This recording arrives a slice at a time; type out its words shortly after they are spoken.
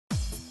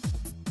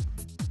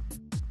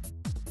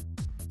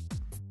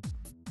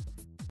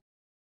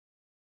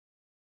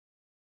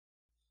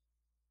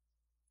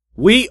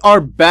We are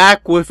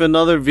back with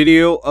another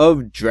video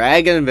of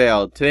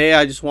DragonVale. Today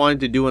I just wanted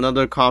to do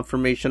another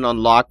confirmation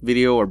unlock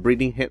video or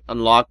breeding hint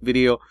unlock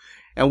video.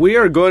 And we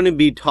are going to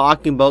be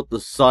talking about the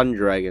Sun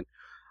Dragon.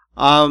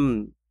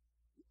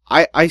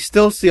 I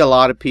still see a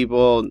lot of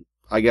people,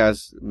 I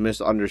guess,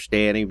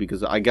 misunderstanding,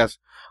 because I guess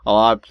a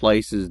lot of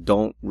places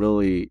don't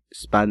really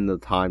spend the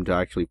time to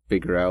actually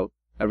figure out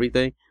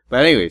everything.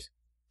 But anyways,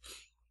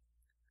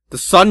 the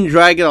Sun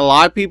Dragon, a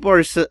lot of people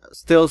are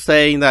still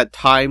saying that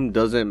time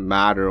doesn't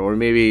matter, or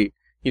maybe,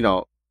 you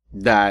know,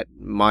 that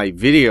my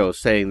video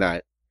saying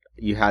that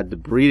you had to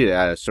breed it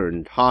at a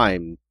certain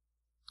time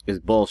is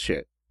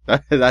bullshit.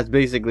 That's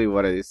basically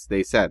what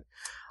they said.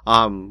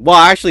 Well,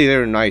 actually, they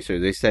were nicer.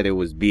 They said it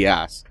was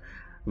BS,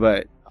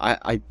 but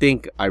I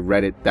think I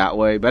read it that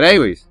way. But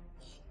anyways,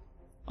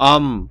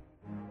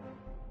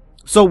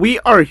 so we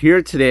are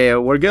here today,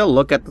 and we're gonna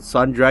look at the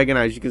Sun Dragon.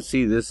 As you can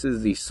see, this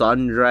is the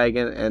Sun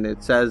Dragon, and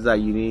it says that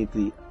you need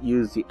to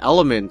use the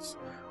elements,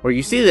 or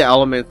you see the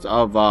elements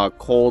of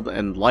cold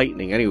and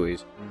lightning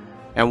anyways.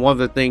 And one of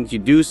the things you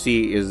do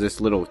see is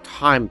this little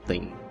time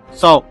thing.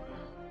 So,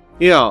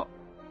 you know,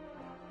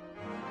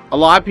 a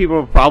lot of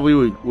people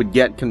probably would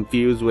get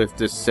confused with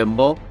this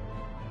symbol.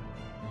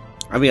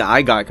 I mean,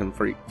 I got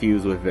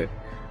confused with it.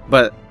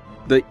 But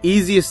the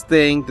easiest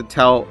thing to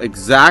tell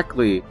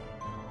exactly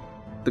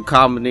the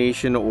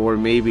combination, or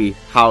maybe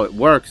how it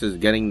works, is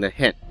getting the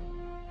hint.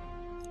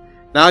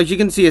 Now, as you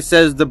can see, it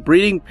says the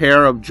breeding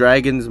pair of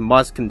dragons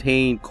must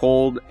contain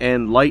cold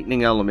and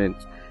lightning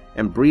elements,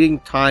 and breeding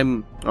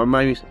time, or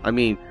I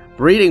mean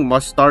breeding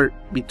must start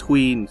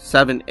between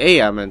 7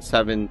 a.m. and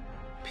 7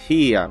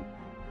 p.m.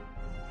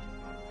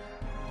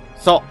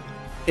 So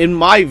in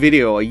my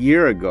video a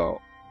year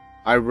ago,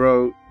 I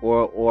wrote,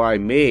 I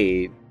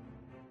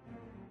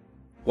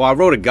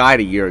wrote a guide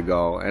a year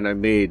ago, and I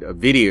made a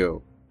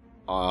video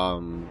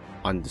on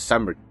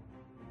December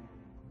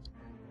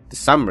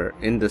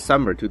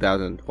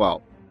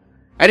 2012.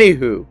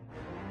 Anywho,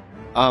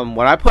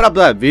 when I put up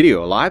that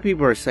video, a lot of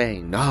people are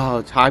saying,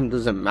 no, time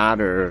doesn't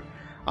matter,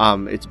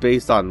 it's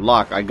based on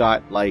luck. I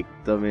got like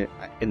them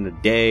in the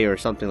day or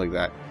something like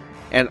that,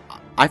 and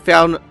I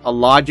found a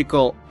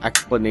logical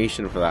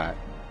explanation for that.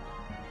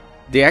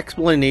 The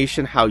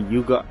explanation how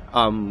you got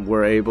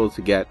were able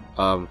to get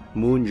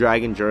Moon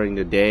Dragon during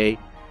the day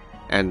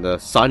and the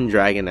Sun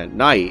Dragon at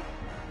night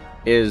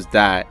is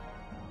that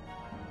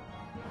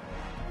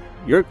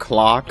your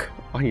clock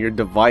on your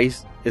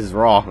device is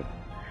wrong.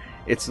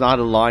 It's not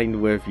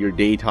aligned with your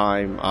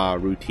daytime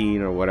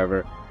routine or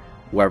whatever,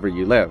 wherever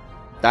you live.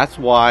 That's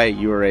why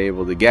you were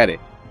able to get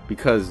it,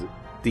 because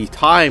the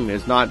time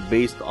is not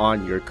based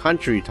on your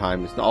country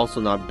time. It's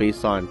also not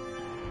based on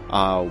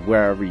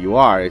wherever you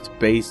are. It's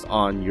based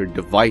on your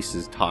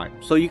device's time.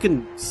 So you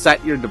can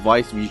set your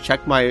device. If you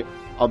check my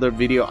other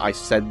video, I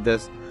said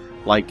this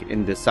like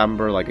in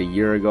December, like a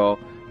year ago.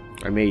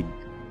 I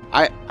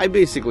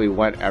basically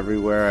went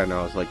everywhere and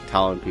I was like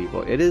telling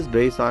people it is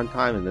based on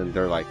time, and then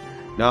they're like,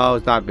 no,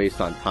 it's not based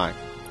on time.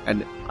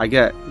 And I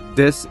get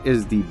this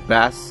is the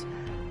best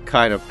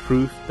kind of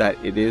proof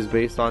that it is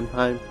based on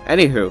time.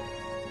 Anywho,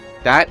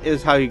 that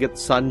is how you get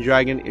the Sun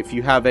Dragon. If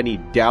you have any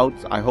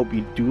doubts, I hope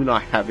you do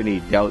not have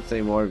any doubts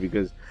anymore,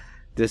 because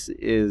this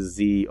is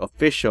the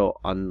official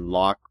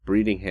unlock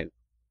breeding hint.